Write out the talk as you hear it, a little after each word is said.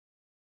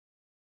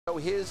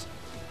his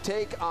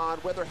take on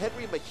whether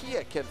Henry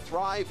Mejia can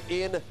thrive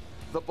in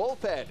the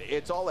bullpen.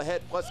 It's all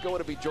ahead, plus going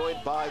to be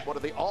joined by one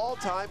of the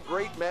all-time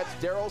great Mets,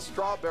 Darryl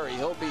Strawberry.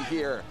 He'll be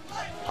here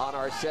on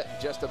our set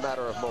in just a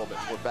matter of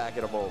moments. We're back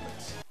in a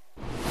moment.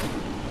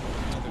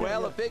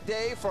 Well, a big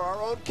day for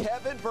our own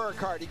Kevin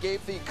Burkhardt. He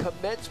gave the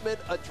commencement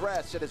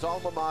address at his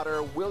alma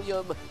mater,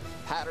 William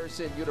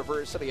Paterson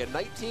University. A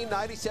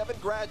 1997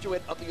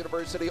 graduate of the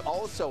university,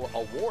 also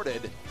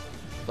awarded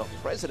the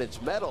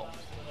President's Medal.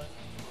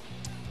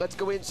 Let's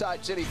go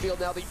inside Citi Field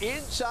now. The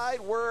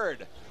inside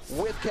word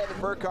with Kevin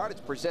Burkhardt.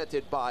 It's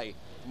presented by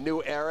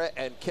New Era.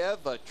 And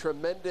Kev, a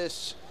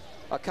tremendous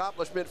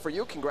accomplishment for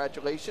you.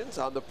 Congratulations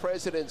on the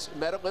President's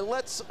Medal. And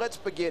let's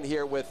begin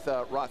here with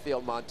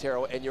Rafael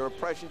Montero and your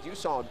impressions. You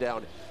saw him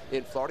down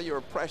in Florida. Your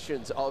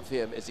impressions of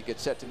him as he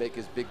gets set to make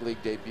his big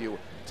league debut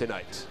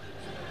tonight.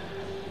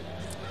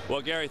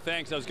 Well, Gary,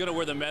 thanks. I was going to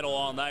wear the medal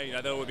all night.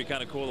 I thought it would be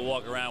kind of cool to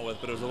walk around with,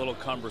 but it was a little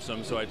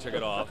cumbersome, so I took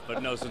it off.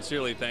 But no,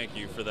 sincerely, thank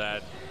you for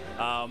that.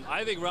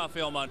 I think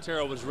Rafael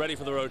Montero was ready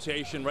for the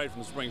rotation right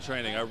from spring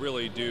training. I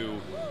really do.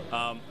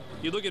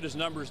 You look at his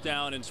numbers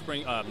down in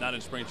spring, not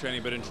in spring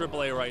training, but in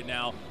AAA right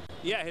now.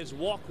 Yeah, his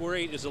walk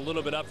rate is a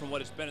little bit up from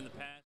what it's been in the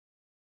past.